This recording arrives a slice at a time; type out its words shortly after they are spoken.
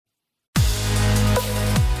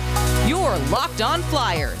Locked On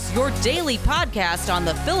Flyers, your daily podcast on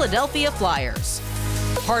the Philadelphia Flyers.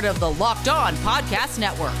 Part of the Locked On Podcast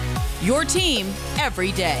Network, your team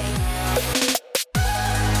every day.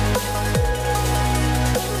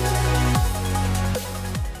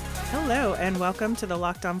 Hello, and welcome to the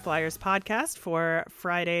Locked On Flyers podcast for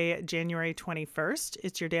Friday, January 21st.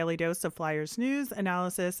 It's your daily dose of Flyers news,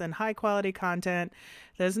 analysis, and high-quality content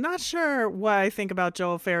that is not sure what I think about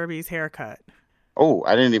Joel Farabee's haircut. Oh,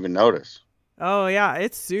 I didn't even notice. Oh, yeah,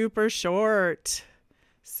 it's super short.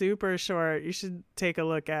 Super short. You should take a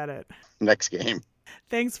look at it. Next game.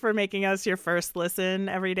 Thanks for making us your first listen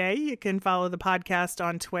every day. You can follow the podcast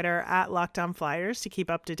on Twitter at Locked On Flyers to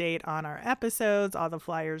keep up to date on our episodes, all the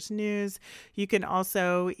Flyers news. You can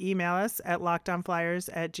also email us at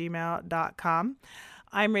lockedonflyers@gmail.com.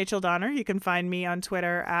 I'm Rachel Donner. You can find me on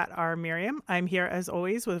Twitter at rmiriam. I'm here as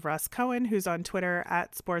always with Russ Cohen, who's on Twitter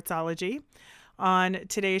at Sportsology. On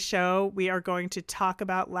today's show, we are going to talk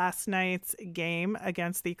about last night's game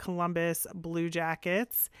against the Columbus Blue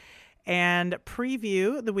Jackets and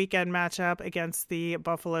preview the weekend matchup against the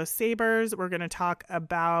Buffalo Sabres. We're going to talk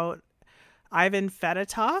about Ivan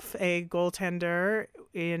Fedotov, a goaltender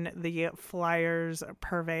in the Flyers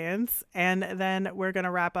purveyance, and then we're going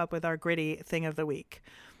to wrap up with our gritty thing of the week.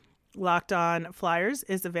 Locked On Flyers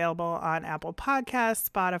is available on Apple Podcasts,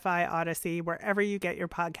 Spotify, Odyssey, wherever you get your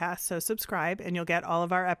podcasts. So subscribe and you'll get all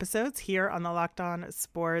of our episodes here on the Locked On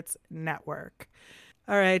Sports Network.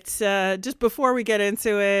 All right, just before we get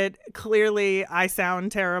into it, clearly I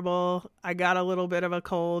sound terrible. I got a little bit of a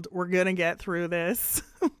cold. We're going to get through this,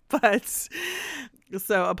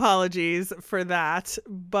 so apologies for that.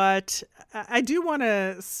 But I do want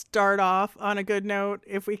to start off on a good note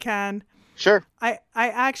if we can. Sure. I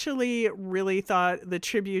actually really thought the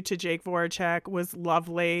tribute to Jake Voracek was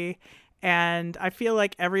lovely. And I feel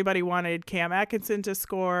like everybody wanted Cam Atkinson to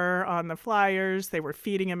score on the Flyers. They were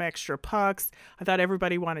feeding him extra pucks. I thought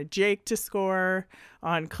everybody wanted Jake to score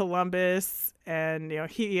on Columbus. And, you know,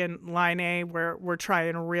 he and Laine were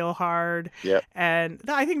trying real hard. Yep. And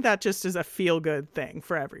I think that just is a feel-good thing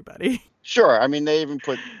for everybody. Sure. I mean, they even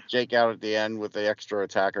put Jake out at the end with the extra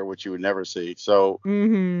attacker, which you would never see. So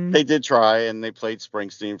They did try, and they played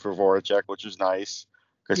Springsteen for Voracek, which was nice.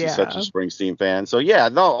 Because he's such a Springsteen fan. So, yeah,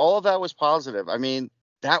 no, all of that was positive. I mean,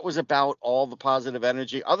 that was about all the positive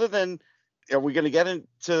energy. Other than, are we going to get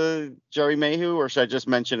into Jerry Mayhew, or should I just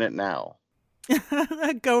mention it now?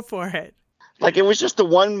 Go for it. Like, it was just the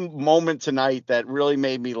one moment tonight that really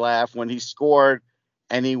made me laugh when he scored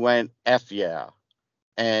and he went, F yeah.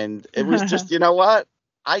 And it was just, you know what?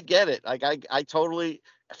 I get it. Like, I totally,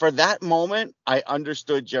 for that moment, I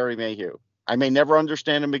understood Jerry Mayhew. I may never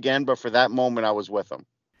understand him again, but for that moment, I was with him.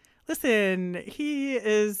 Listen, he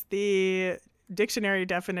is the dictionary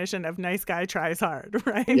definition of nice guy tries hard,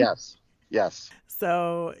 right? Yes.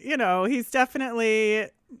 So, you know, he's definitely,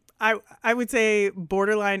 I would say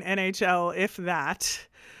borderline NHL, if that.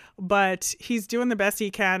 But he's doing the best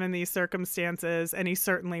he can in these circumstances, and he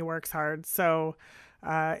certainly works hard. So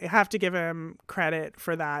I have to give him credit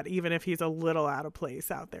for that, even if he's a little out of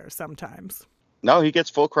place out there sometimes. No, he gets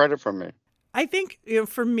full credit from me. I think, you know,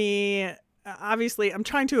 for me, obviously, I'm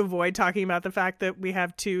trying to avoid talking about the fact that we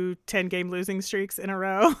have 2 10-game losing streaks in a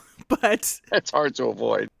row, but it's hard to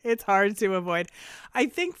avoid. It's hard to avoid. I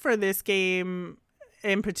think for this game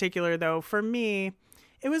in particular, though, for me,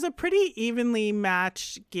 it was a pretty evenly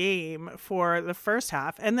matched game for the first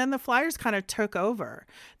half. And then the Flyers kind of took over.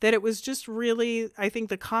 That it was just really, I think,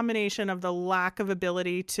 the combination of the lack of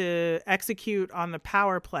ability to execute on the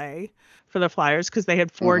power play for the Flyers, because they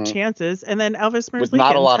had 4 chances. And then Elvis Merzlikins. With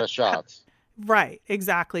not a lot of shots. Right,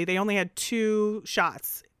 exactly. They only had 2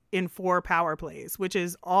 shots in 4 power plays, which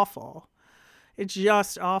is awful. It's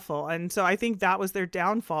just awful. And so I think that was their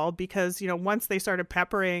downfall because, you know, once they started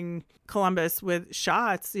peppering Columbus with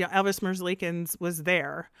shots, you know, Elvis Merzlikins was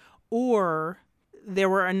there. Or there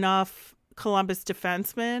were enough Columbus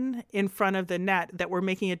defensemen in front of the net that were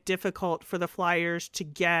making it difficult for the Flyers to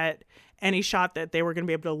get any shot that they were going to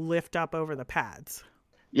be able to lift up over the pads.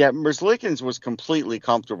 Yeah, Merzlikins was completely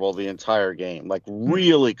comfortable the entire game, like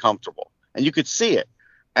really comfortable. And you could see it.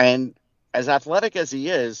 And as athletic as he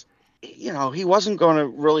is, you know, he wasn't going to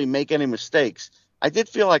really make any mistakes. I did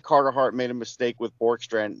feel like Carter Hart made a mistake with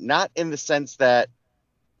Borkstrand, not in the sense that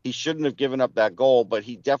he shouldn't have given up that goal, but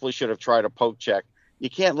he definitely should have tried a poke check. You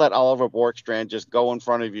can't let Oliver Borkstrand just go in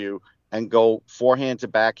front of you and go forehand to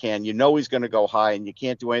backhand. You know he's going to go high, and you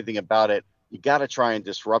can't do anything about it. You got to try and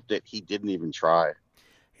disrupt it. He didn't even try.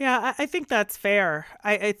 Yeah, I think that's fair.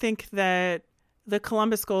 I think that the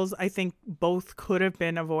Columbus goals, I think both could have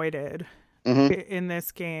been avoided. in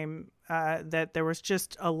this game, that there was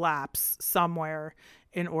just a lapse somewhere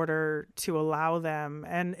in order to allow them.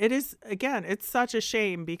 And it is, again, it's such a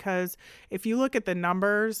shame because if you look at the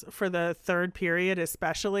numbers for the third period,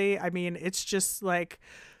 especially, I mean, it's just like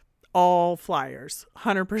all Flyers,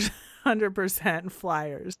 100%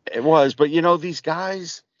 Flyers. It was, but these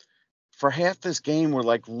guys for half this game were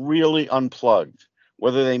like really unplugged,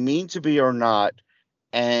 whether they mean to be or not.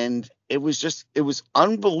 And it was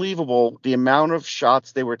unbelievable the amount of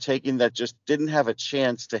shots they were taking that just didn't have a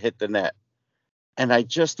chance to hit the net. And I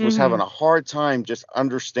just was having a hard time just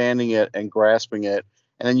understanding it and grasping it.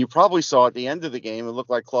 And then you probably saw at the end of the game, it looked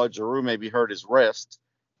like Claude Giroux maybe hurt his wrist.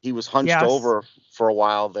 He was hunched over for a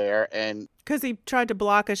while there. And because he tried to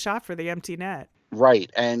block a shot for the empty net.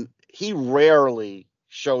 Right. And he rarely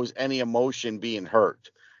shows any emotion being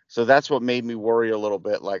hurt. So that's what made me worry a little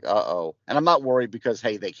bit, like, uh-oh. And I'm not worried because,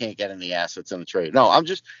 hey, they can't get any assets in the trade. No, I'm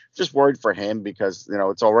just worried for him because,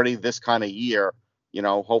 it's already this kind of year.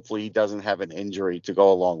 Hopefully he doesn't have an injury to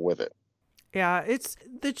go along with it. Yeah, it's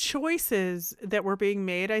the choices that were being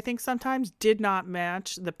made, I think sometimes did not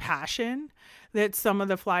match the passion that some of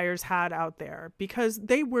the Flyers had out there because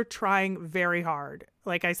they were trying very hard.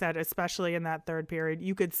 Like I said, especially in that third period,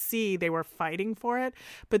 you could see they were fighting for it,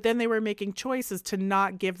 but then they were making choices to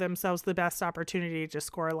not give themselves the best opportunity to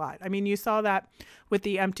score a lot. I mean, you saw that with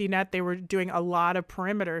the empty net. They were doing a lot of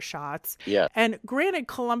perimeter shots. Yeah. And granted,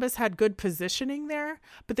 Columbus had good positioning there,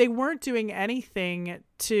 but they weren't doing anything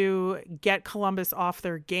to get Columbus off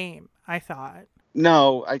their game, I thought.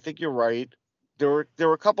 No, I think you're right. There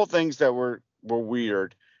were a couple things that were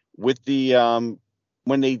weird with the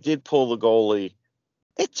when they did pull the goalie.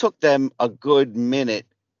 It took them a good minute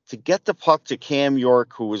to get the puck to Cam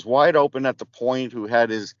York, who was wide open at the point, who had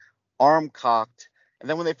his arm cocked. And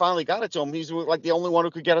then when they finally got it to him, he's like the only one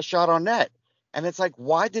who could get a shot on net. And it's like,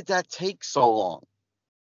 why did that take so long?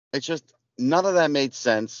 It's just none of that made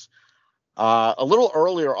sense. A little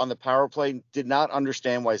earlier on the power play, did not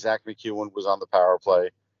understand why Zach McEwen was on the power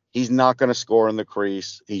play. He's not going to score in the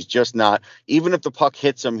crease. He's just not. Even if the puck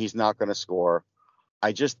hits him, he's not going to score.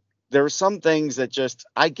 There are some things that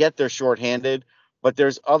I get they're shorthanded, but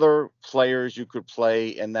there's other players you could play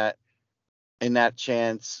in that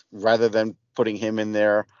chance rather than putting him in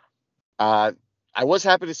there. I was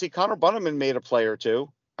happy to see Connor Bunnaman made a play or two.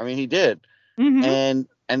 I mean, he did. And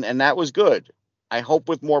that was good. I hope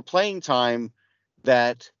with more playing time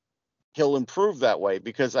that he'll improve that way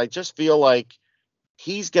because I just feel like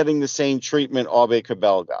he's getting the same treatment Aube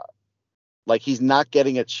Kubel got. Like he's not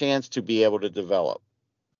getting a chance to be able to develop.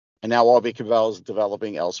 And now Aube Kubel is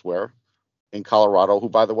developing elsewhere in Colorado, who,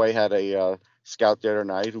 by the way, had a scout there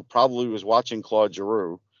tonight who probably was watching Claude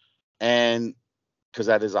Giroux. And because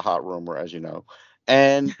that is a hot rumor, as you know.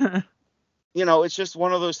 And, it's just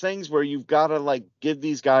one of those things where you've got to give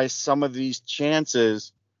these guys some of these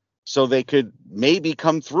chances so they could maybe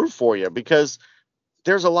come through for you because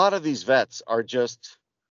there's a lot of these vets are just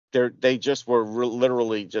they just were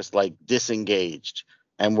literally just disengaged.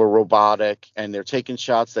 And we're robotic, and they're taking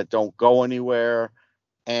shots that don't go anywhere,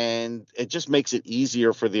 and it just makes it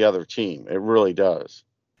easier for the other team. It really does.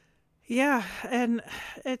 Yeah, and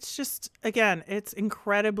it's just, again, it's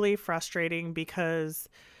incredibly frustrating because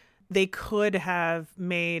they could have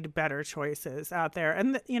made better choices out there.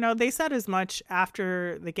 And, they said as much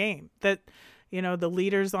after the game that, the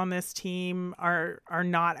leaders on this team are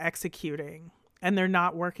not executing. And they're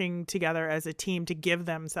not working together as a team to give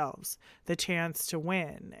themselves the chance to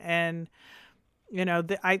win. And,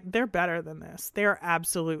 they're better than this. They're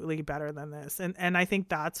absolutely better than this. And I think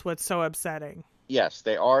that's what's so upsetting. Yes,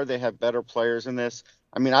 they are. They have better players in this.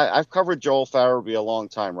 I mean, I've covered Joel Farabee a long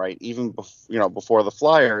time, right? Even before the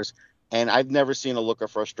Flyers. And I've never seen a look of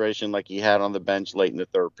frustration like he had on the bench late in the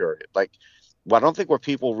third period. I don't think what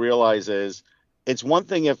people realize is it's one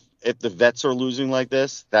thing if the vets are losing like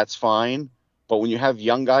this, that's fine. But when you have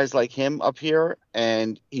young guys like him up here,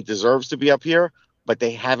 and he deserves to be up here, but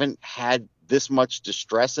they haven't had this much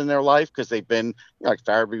distress in their life because they've been, like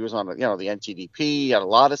Farabee was on, the NTDP, had a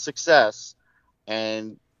lot of success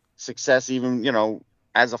even,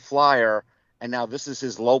 as a Flyer. And now this is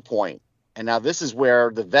his low point. And now this is where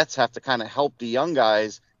the vets have to kind of help the young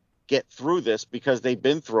guys get through this because they've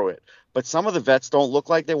been through it. But some of the vets don't look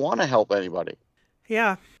like they want to help anybody.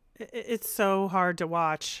 Yeah, it's so hard to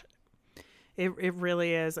watch. It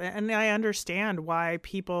really is. And I understand why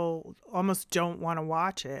people almost don't want to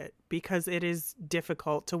watch it because it is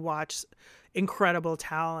difficult to watch incredible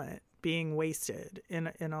talent being wasted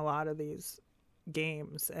in a lot of these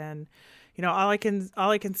games. And, all I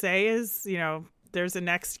can say is, there's a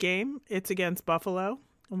next game. It's against Buffalo,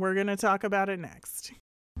 and we're going to talk about it next.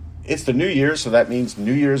 It's the new year, so that means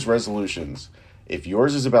New Year's resolutions. If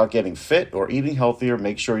yours is about getting fit or eating healthier,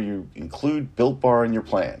 make sure you include Built Bar in your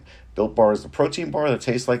plan. Built Bar is the protein bar that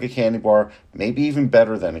tastes like a candy bar, maybe even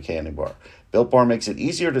better than a candy bar. Built Bar makes it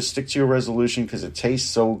easier to stick to your resolution because it tastes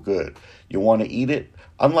so good. You want to eat it.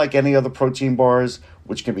 Unlike any other protein bars,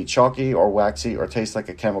 which can be chalky or waxy or taste like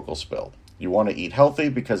a chemical spill. You want to eat healthy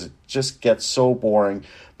because it just gets so boring.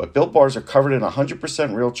 But Built Bars are covered in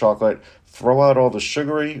 100% real chocolate. Throw out all the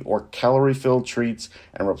sugary or calorie-filled treats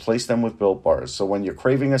and replace them with Built Bars. So when you're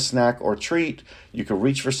craving a snack or treat, you can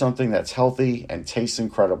reach for something that's healthy and tastes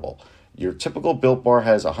incredible. Your typical Built Bar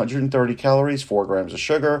has 130 calories, 4 grams of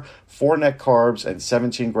sugar, 4 net carbs, and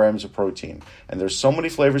 17 grams of protein. And there's so many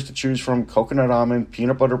flavors to choose from: coconut almond,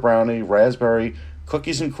 peanut butter brownie, raspberry,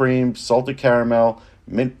 cookies and cream, salted caramel,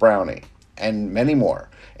 mint brownie, and many more.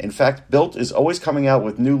 In fact, Built is always coming out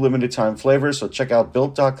with new limited time flavors, so check out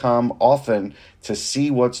Built.com often to see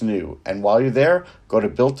what's new. And while you're there, go to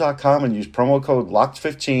Built.com and use promo code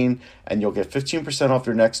LOCKED15 and you'll get 15% off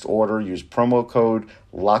your next order. Use promo code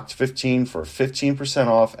LOCKED15 for 15%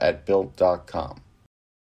 off at Built.com.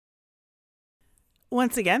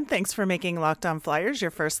 Once again, thanks for making Locked On Flyers your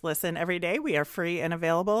first listen every day. We are free and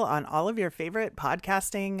available on all of your favorite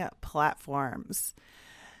podcasting platforms.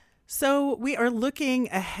 So we are looking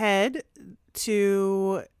ahead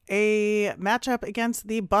to a matchup against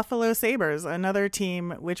the Buffalo Sabres, another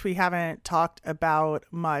team which we haven't talked about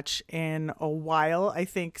much in a while, I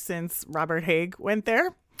think since Robert Haig went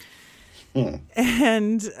there.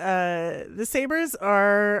 And the Sabres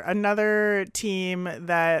are another team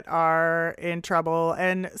that are in trouble.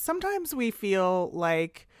 And sometimes we feel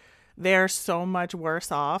like they're so much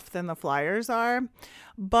worse off than the Flyers are.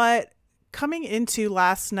 But coming into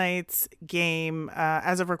last night's game,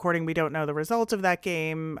 as of recording, we don't know the result of that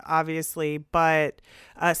game, obviously, but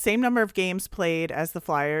same number of games played as the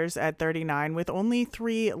Flyers at 39 with only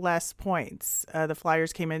 3 less points. The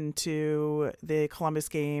Flyers came into the Columbus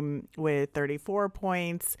game with 34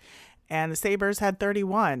 points, and the Sabres had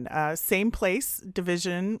 31. Same place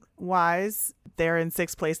division-wise. They're in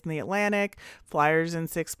 6th place in the Atlantic. Flyers in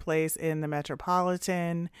 6th place in the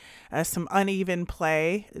Metropolitan. Some uneven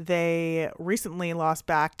play. They recently lost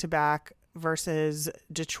back-to-back versus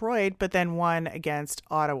Detroit, but then won against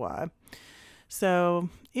Ottawa. So,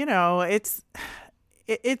 you know, it's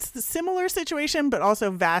the similar situation, but also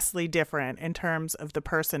vastly different in terms of the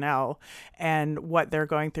personnel and what they're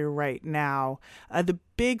going through right now. The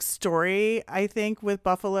big story, I think, with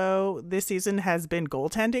Buffalo this season has been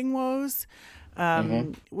goaltending woes.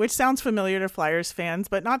 Which sounds familiar to Flyers fans,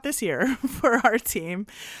 but not this year for our team.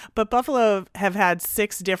 But Buffalo have had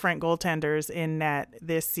 6 different goaltenders in net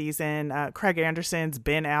this season. Craig Anderson's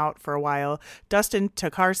been out for a while. Dustin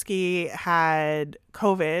Tokarski had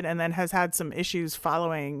COVID and then has had some issues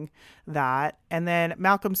following that. And then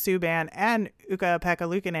Malcolm Subban and Ukko-Pekka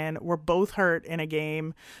Luukkonen were both hurt in a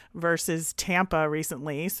game versus Tampa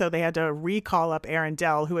recently. So they had to recall up Aaron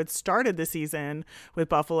Dell, who had started the season with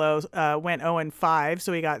Buffalo, went 0-5,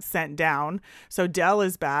 so he got sent down. So Dell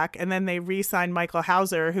is back. And then they re-signed Michael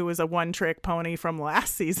Hauser, who was a one-trick pony from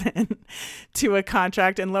last season, to a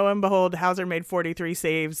contract. And lo and behold, Hauser made 43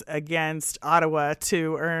 saves against Ottawa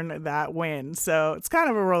to earn that win. So it's kind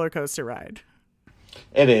of a roller coaster ride.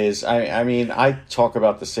 It is. I mean, I talk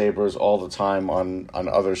about the Sabres all the time on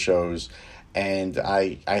other shows, and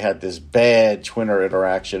I had this bad Twitter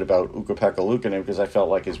interaction about Ukko-Pekka Luukkonen because I felt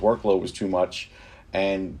like his workload was too much,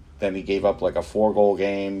 and then he gave up like a 4-goal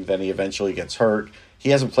game, then he eventually gets hurt.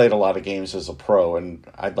 He hasn't played a lot of games as a pro, and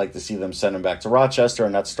I'd like to see them send him back to Rochester,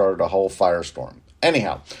 and that started a whole firestorm.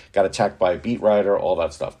 Anyhow, got attacked by a beat writer, all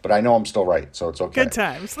that stuff. But I know I'm still right, so it's okay. Good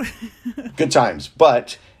times. Good times.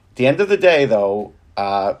 But at the end of the day, though,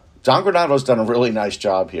 Don Granato's done a really nice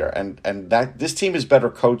job here, and that this team is better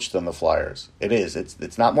coached than the Flyers. It is.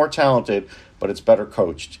 It's not more talented, but it's better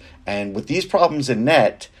coached. And with these problems in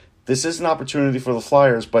net, this is an opportunity for the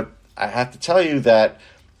Flyers. But I have to tell you that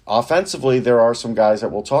offensively, there are some guys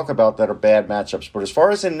that we'll talk about that are bad matchups. But as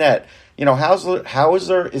far as in net, you know,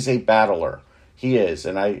 Hauser is a battler. He is,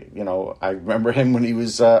 and I remember him when he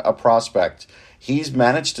was a prospect. He's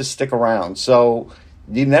managed to stick around, so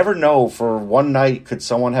you never know. For one night, could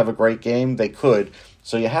someone have a great game? They could.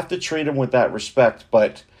 So you have to treat him with that respect.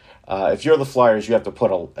 But if you're the Flyers, you have to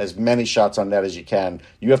put as many shots on net as you can.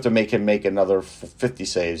 You have to make him make another 50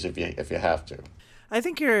 saves if you have to. I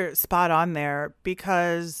think you're spot on there,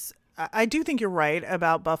 because I do think you're right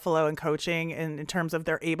about Buffalo and coaching in terms of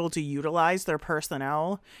they're able to utilize their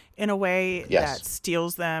personnel in a way that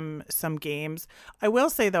steals them some games. I will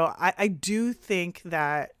say, though, I do think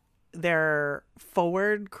that their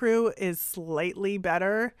forward crew is slightly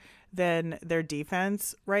better than their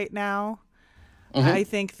defense right now. Mm-hmm. I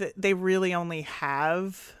think that they really only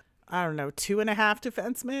have, I don't know, 2.5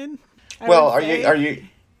 defensemen. Well,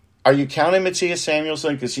 are you counting Matthias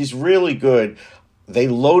Samuelsson? Because he's really good. They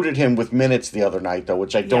loaded him with minutes the other night, though,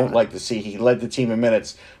 which I don't like to see. He led the team in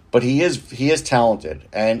minutes, but he is talented,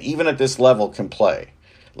 and even at this level can play.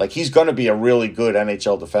 Like, he's going to be a really good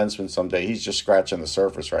NHL defenseman someday. He's just scratching the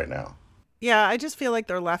surface right now. Yeah, I just feel like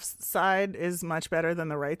their left side is much better than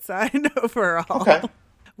the right side overall. Okay.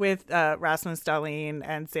 With Rasmus Dahlin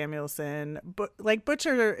and Samuelsson. But like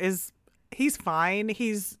Butcher he's fine.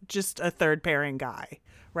 He's just a third pairing guy,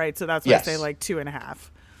 right? So that's why I say like 2.5.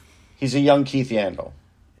 He's a young Keith Yandel.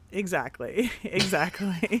 Exactly.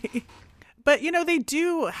 But, they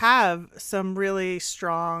do have some really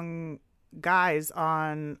strong guys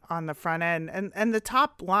on the front end. And the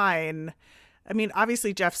top line, I mean,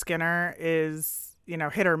 obviously Jeff Skinner is,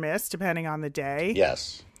 hit or miss depending on the day.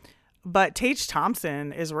 Yes. But Tage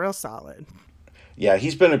Thompson is real solid. Yeah,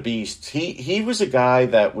 he's been a beast. He was a guy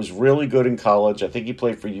that was really good in college. I think he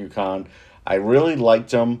played for UConn. I really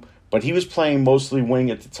liked him, but he was playing mostly wing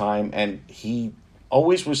at the time, and he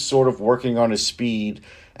always was sort of working on his speed,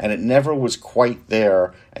 and it never was quite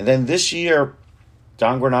there. And then this year,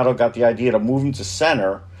 Don Granato got the idea to move him to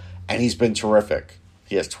center, and he's been terrific.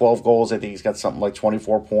 He has 12 goals. I think he's got something like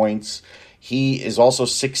 24 points. He is also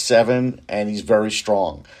 6'7", and he's very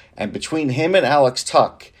strong. And between him and Alex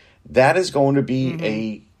Tuch, that is going to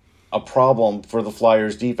be a problem for the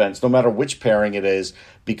Flyers defense, no matter which pairing it is,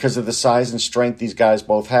 because of the size and strength these guys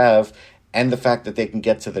both have and the fact that they can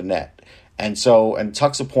get to the net. And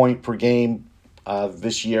Tuch's a point per game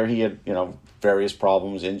this year. He had, various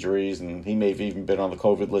problems, injuries, and he may have even been on the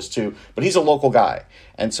COVID list too. But he's a local guy.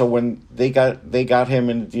 And so when they got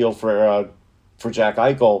him in the deal for Jack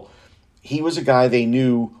Eichel, he was a guy they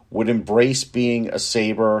knew would embrace being a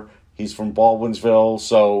Sabre. He's from Baldwinsville,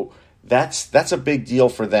 so that's a big deal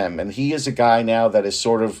for them. And he is a guy now that is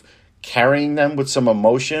sort of carrying them with some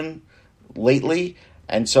emotion lately.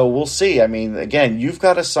 And so we'll see. I mean, again, you've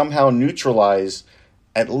got to somehow neutralize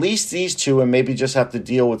at least these two and maybe just have to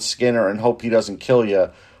deal with Skinner and hope he doesn't kill you.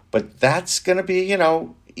 But that's going to be,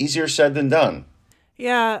 easier said than done.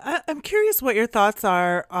 Yeah, I'm curious what your thoughts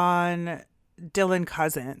are on Dylan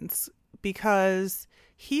Cozens, because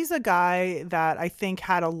he's a guy that I think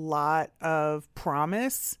had a lot of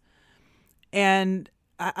promise, and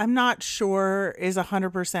I'm not sure is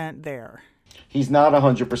 100% there. He's not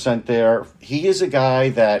 100% there. He is a guy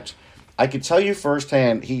that I could tell you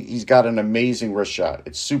firsthand, he's got an amazing wrist shot.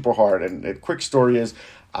 It's super hard. And a quick story is,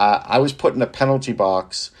 I was put in a penalty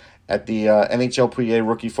box at the NHLPA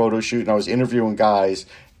rookie photo shoot, and I was interviewing guys,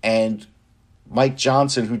 and Mike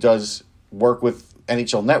Johnson, who does work with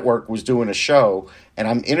NHL Network, was doing a show, and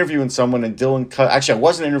I'm interviewing someone, and actually I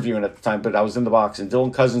wasn't interviewing at the time, but I was in the box, and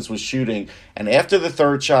Dylan Cozens was shooting, and after the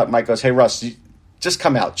third shot, Mike goes, "Hey Russ, just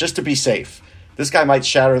come out, just to be safe. This guy might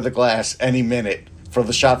shatter the glass any minute for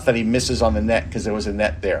the shots that he misses on the net, because there was a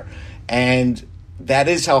net there." And that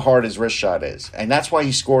is how hard his wrist shot is, and that's why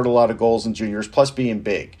he scored a lot of goals in juniors, plus being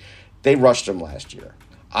big. They rushed him last year.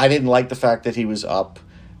 I didn't like the fact that he was up.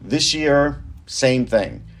 This year, same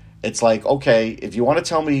thing. It's like, okay, if you want to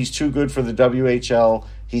tell me he's too good for the WHL,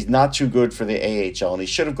 he's not too good for the AHL, and he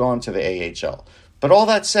should have gone to the AHL. But all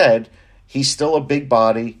that said, he's still a big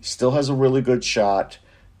body, still has a really good shot.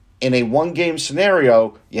 In a one-game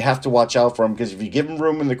scenario, you have to watch out for him, because if you give him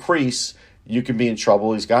room in the crease, you can be in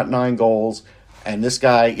trouble. He's got 9 goals, and this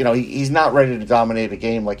guy, he's not ready to dominate a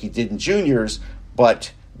game like he did in juniors,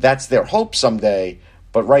 but that's their hope someday.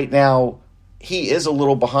 But right now, he is a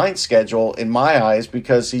little behind schedule in my eyes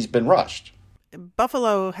because he's been rushed.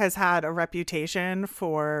 Buffalo has had a reputation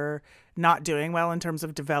for not doing well in terms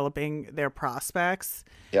of developing their prospects.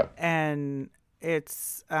 Yep. And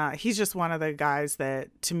it's he's just one of the guys that,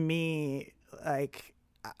 to me, like,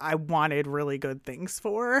 I wanted really good things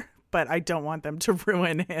for, but I don't want them to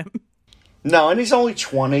ruin him. No, and he's only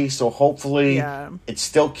 20, so hopefully it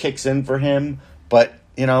still kicks in for him. But,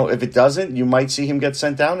 if it doesn't, you might see him get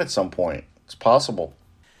sent down at some point. It's possible.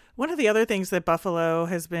 One of the other things that Buffalo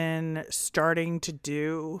has been starting to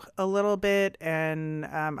do a little bit, and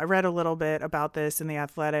I read a little bit about this in The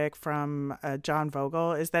Athletic from John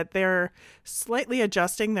Vogel, is that they're slightly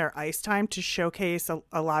adjusting their ice time to showcase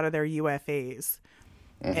a lot of their UFAs.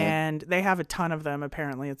 Mm-hmm. And they have a ton of them,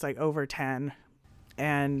 apparently. It's like over 10.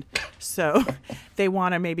 And so they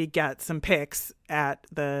want to maybe get some picks at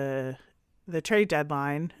the trade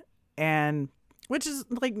deadline, and which is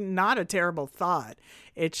like not a terrible thought.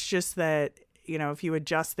 It's just that, if you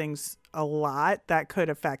adjust things a lot, that could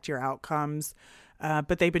affect your outcomes.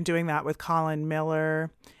 But they've been doing that with Colin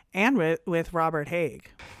Miller and with Robert Haig.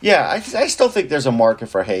 Yeah, I still think there's a market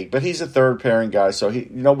for Haig, but he's a third pairing guy, so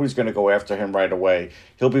nobody's going to go after him right away.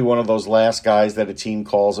 He'll be one of those last guys that a team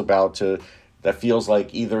calls about that feels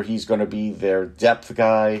like either he's going to be their depth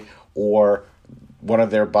guy or one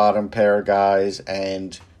of their bottom pair guys,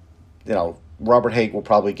 and Robert Haig will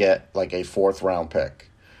probably get like a 4th round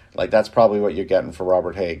pick. Like that's probably what you're getting for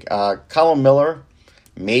Robert Haig. Colin Miller,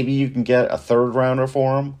 maybe you can get a 3rd rounder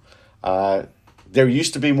for him. There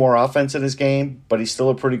used to be more offense in his game, but he's still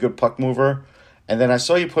a pretty good puck mover. And then I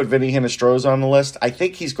saw you put Vinny Hinostroza on the list. I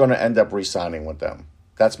think he's going to end up re-signing with them.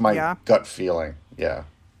 That's my gut feeling. Yeah.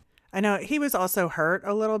 I know he was also hurt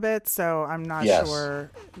a little bit, so I'm not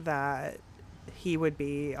sure that he would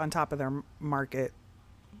be on top of their market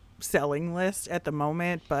selling list at the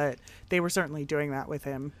moment, but they were certainly doing that with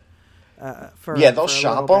him. They'll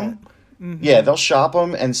shop him. Mm-hmm. Yeah, they'll shop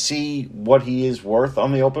him and see what he is worth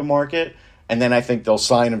on the open market. And then I think they'll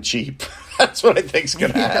sign him cheap. That's what I think's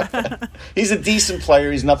going to happen. He's a decent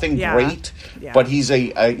player. He's nothing great, but he's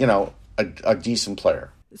a decent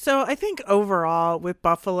player. So I think overall with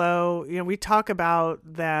Buffalo, we talk about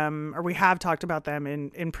them, or we have talked about them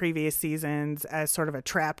in previous seasons as sort of a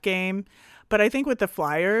trap game. But I think with the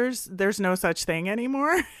Flyers, there's no such thing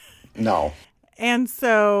anymore. No. And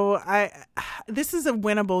so this is a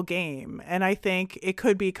winnable game, and I think it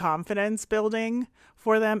could be confidence building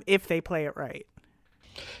for them if they play it right.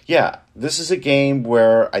 Yeah, this is a game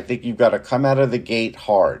where I think you've got to come out of the gate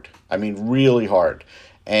hard. I mean, really hard.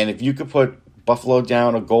 And if you could put Buffalo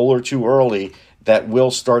down a goal or two early, that will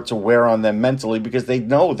start to wear on them mentally because they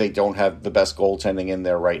know they don't have the best goaltending in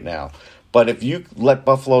there right now. But if you let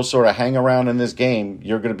Buffalo sort of hang around in this game,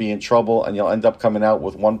 you're going to be in trouble and you'll end up coming out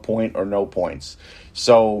with 1 point or no points.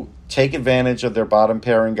 So take advantage of their bottom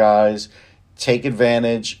pairing guys, take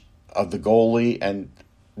advantage of the goalie, and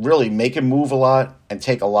really make him move a lot and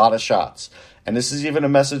take a lot of shots. And this is even a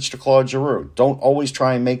message to Claude Giroux. Don't always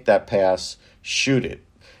try and make that pass. Shoot it.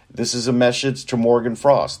 This is a message to Morgan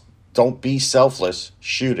Frost. Don't be selfless.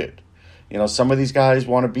 Shoot it. Some of these guys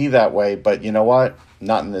want to be that way, but you know what?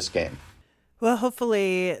 Not in this game. Well,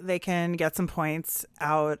 hopefully they can get some points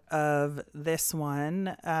out of this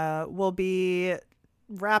one. We'll be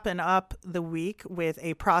wrapping up the week with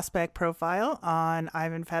a prospect profile on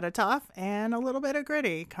Ivan Fedotov and a little bit of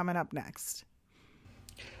gritty coming up next.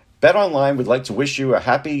 BetOnline would like to wish you a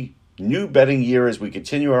happy new betting year as we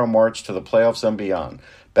continue our march to the playoffs and beyond.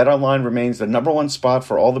 BetOnline remains the number one spot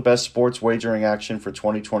for all the best sports wagering action for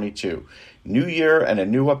 2022. New year and a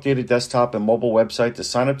new updated desktop and mobile website to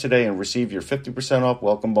sign up today and receive your 50% off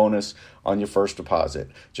welcome bonus on your first deposit.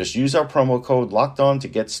 Just use our promo code LOCKEDON to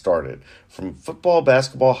get started. From football,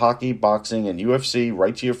 basketball, hockey, boxing, and UFC,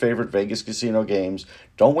 right to your favorite Vegas casino games,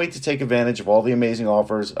 don't wait to take advantage of all the amazing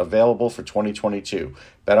offers available for 2022.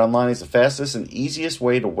 BetOnline is the fastest and easiest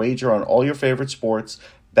way to wager on all your favorite sports.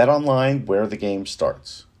 BetOnline, where the game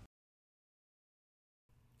starts.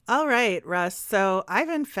 All right, Russ. So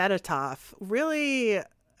Ivan Fedotov, really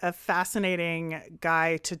a fascinating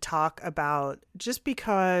guy to talk about just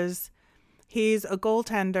because he's a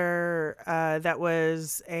goaltender that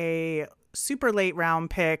was a super late round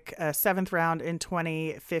pick, 7th round in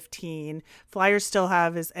 2015. Flyers still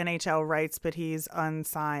have his NHL rights, but he's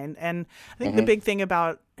unsigned. And I think the big thing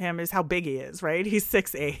about him is how big he is, right? He's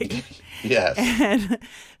 6'8". Yes.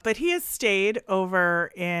 But he has stayed over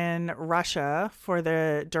in Russia for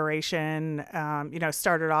the duration,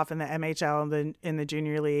 started off in the MHL in the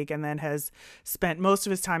junior league, and then has spent most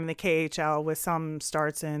of his time in the KHL with some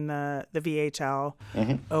starts in the VHL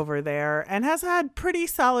over there, and has had pretty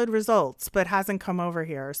solid results, but hasn't come over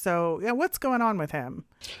here. So what's going on with him?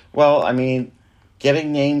 Well, I mean,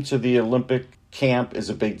 getting named to the Olympic camp is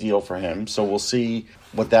a big deal for him. So we'll see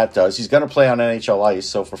what that does. He's going to play on NHL ice.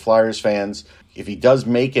 So for Flyers fans, if he does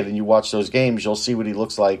make it and you watch those games, you'll see what he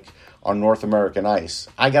looks like on North American ice.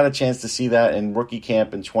 I got a chance to see that in rookie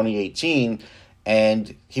camp in 2018,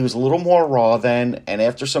 and he was a little more raw then. And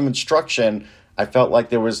after some instruction, I felt like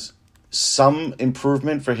there was some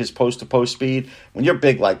improvement for his post-to-post speed. When you're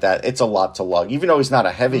big like that, it's a lot to lug. Even though he's not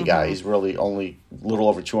a heavy guy, he's really only a little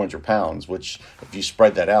over 200 pounds, which if you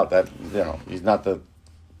spread that out, he's not the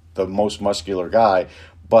most muscular guy,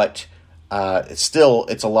 but it's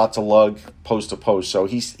a lot to lug post-to-post. So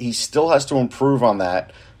he still has to improve on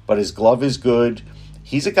that, but his glove is good.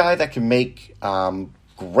 He's a guy that can make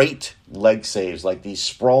great leg saves, like these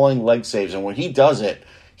sprawling leg saves, and when he does it,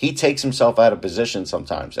 he takes himself out of position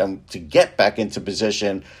sometimes. And to get back into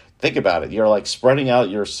position, think about it. You're like spreading out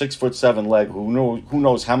your 6'7" leg. Who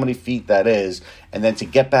knows how many feet that is, and then to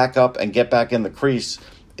get back up and get back in the crease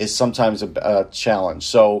is sometimes a challenge.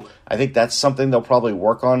 So I think that's something they'll probably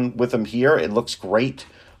work on with him here. It looks great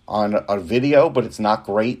on a video, but it's not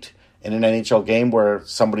great in an NHL game where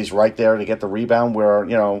somebody's right there to get the rebound. Where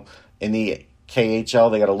in the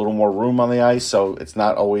KHL they got a little more room on the ice, so it's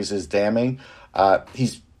not always as damning.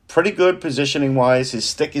 He's pretty good positioning wise. His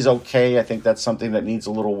stick is okay. I think that's something that needs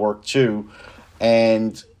a little work too.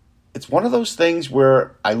 And it's one of those things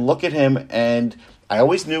where I look at him and I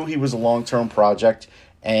always knew he was a long-term project,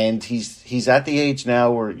 and he's at the age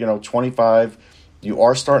now where 25. You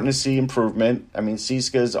are starting to see improvement. I mean,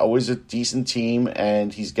 CSKA is always a decent team,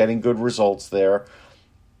 and he's getting good results there.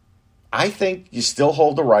 I think you still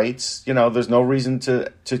hold the rights. There's no reason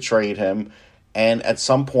to trade him, and at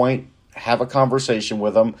some point have a conversation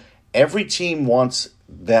with him. Every team wants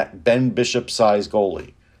that Ben Bishop-size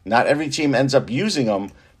goalie. Not every team ends up using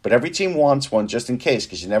him, but every team wants one just in case,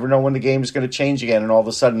 because you never know when the game is going to change again, and all of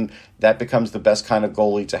a sudden that becomes the best kind of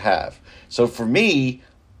goalie to have. So for me,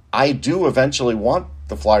 I do eventually want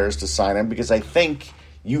the Flyers to sign him, because I think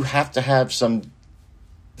you have to have some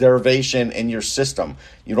derivation in your system.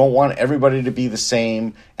 You don't want everybody to be the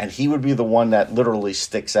same, and he would be the one that literally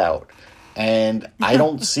sticks out. And I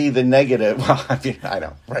don't see the negative. Well, I mean, I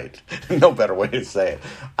know, right? No better way to say it.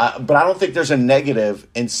 But I don't think there's a negative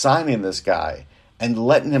in signing this guy and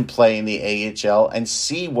letting him play in the AHL and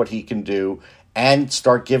see what he can do and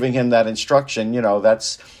start giving him that instruction. The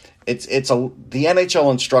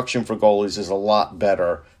NHL instruction for goalies is a lot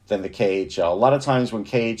better than the KHL. A lot of times when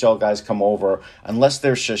KHL guys come over, unless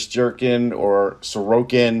they're Shesterkin or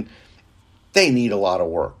Sorokin, they need a lot of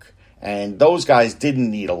work. And those guys didn't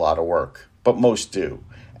need a lot of work, but most do.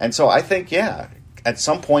 And so I think, at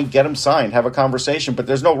some point, get him signed, have a conversation, but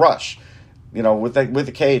there's no rush. With the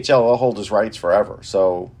KHL, they'll hold his rights forever.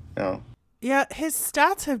 So, Yeah, his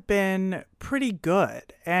stats have been pretty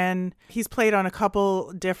good, and he's played on a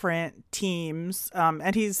couple different teams,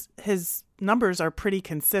 and his numbers are pretty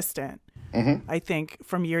consistent. Mm-hmm. I think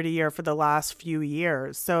from year to year for the last few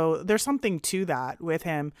years. So there's something to that with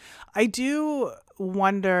him. I do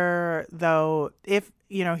wonder, though, if,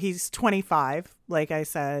 he's 25, like I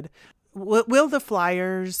said, will the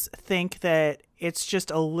Flyers think that it's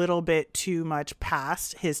just a little bit too much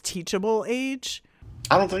past his teachable age?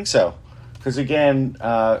 I don't think so. Because, again,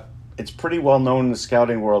 it's pretty well known in the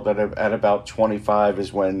scouting world that at about 25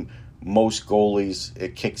 is when most goalies,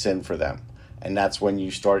 it kicks in for them. And that's when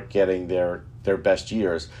you start getting their best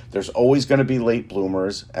years. There's always going to be late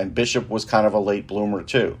bloomers, and Bishop was kind of a late bloomer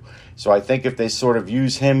too. So I think if they sort of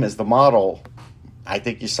use him as the model, I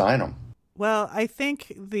think you sign him. Well, I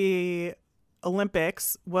think the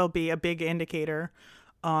Olympics will be a big indicator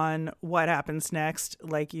on what happens next,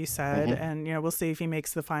 like you said. Mm-hmm. And, we'll see if he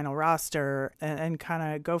makes the final roster and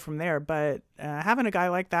kind of go from there. But having a guy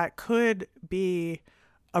like that could be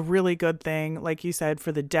a really good thing, like you said,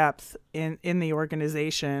 for the depth in the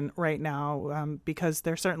organization right now, because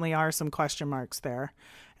there certainly are some question marks there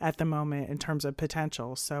at the moment in terms of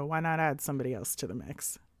potential. So why not add somebody else to the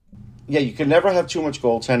mix? Yeah, you can never have too much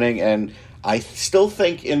goaltending, and I still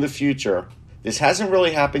think in the future, this hasn't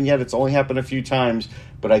really happened yet, it's only happened a few times,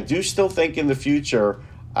 but I do still think in the future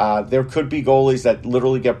there could be goalies that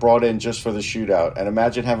literally get brought in just for the shootout, and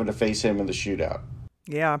imagine having to face him in the shootout.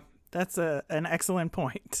 Yeah. That's an excellent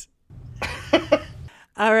point.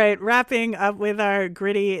 All right, wrapping up with our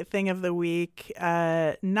gritty thing of the week.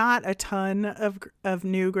 Not a ton of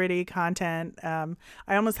new gritty content. I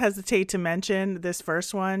almost hesitate to mention this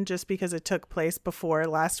first one just because it took place before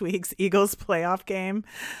last week's Eagles playoff game.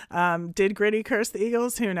 Did Gritty curse the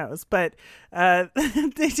Eagles? Who knows? But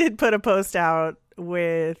they did put a post out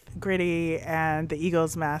with Gritty and the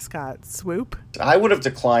Eagles mascot Swoop. I would have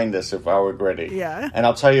declined this if I were Gritty. Yeah. And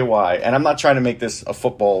I'll tell you why. And I'm not trying to make this a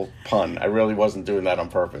football pun. I really wasn't doing that on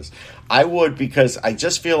purpose. I would, because I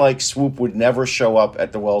just feel like Swoop would never show up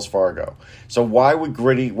at the Wells Fargo. So why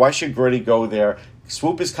should Gritty go there?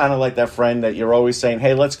 Swoop is kind of like that friend that you're always saying,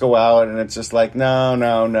 hey, let's go out. And it's just like, no.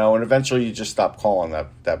 And eventually you just stop calling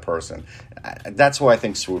that person. That's who I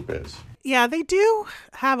think Swoop is. Yeah, they do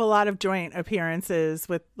have a lot of joint appearances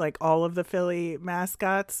with like all of the Philly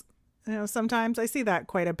mascots. Sometimes I see that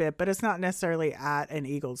quite a bit, but it's not necessarily at an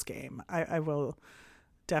Eagles game. I will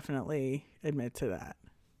definitely admit to that.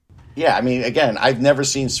 Yeah, I mean, again, I've never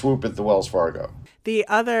seen Swoop at the Wells Fargo. The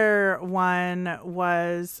other one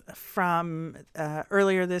was from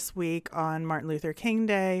earlier this week on Martin Luther King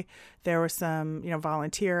Day. There were some,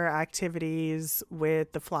 volunteer activities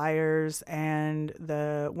with the Flyers, and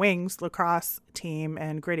the Wings lacrosse team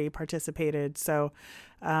and Gritty participated. So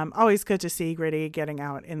always good to see Gritty getting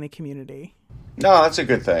out in the community. No, that's a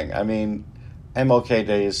good thing. I mean, MLK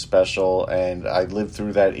Day is special, and I lived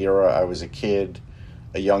through that era. I was a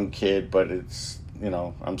young kid, but it's,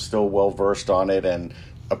 I'm still well versed on it and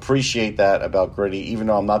appreciate that about Gritty. Even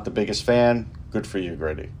though I'm not the biggest fan, good for you,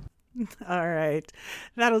 Gritty. All right.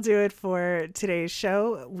 That'll do it for today's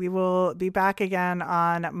show. We will be back again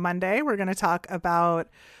on Monday. We're going to talk about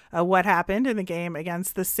what happened in the game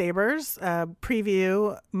against the Sabres,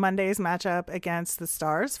 preview Monday's matchup against the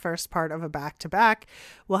Stars, first part of a back-to-back.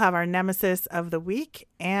 We'll have our nemesis of the week,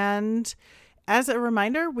 and as a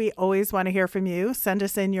reminder, we always want to hear from you. Send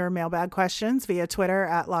us in your mailbag questions via Twitter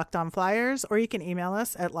at LockedOnFlyers, or you can email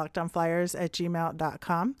us at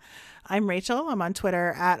lockedonflyers@gmail.com. I'm Rachel. I'm on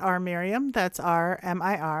Twitter at rmiriam. That's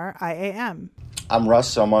RMIRIAM. I'm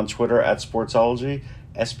Russ. I'm on Twitter at Sportsology,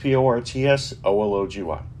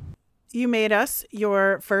 SPORTSOLOGY. You made us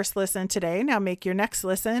your first listen today. Now make your next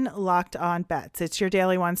listen Locked On Bets. It's your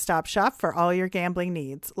daily one-stop shop for all your gambling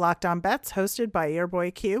needs. Locked On Bets, hosted by your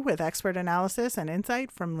boy Q, with expert analysis and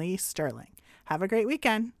insight from Lee Sterling. Have a great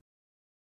weekend.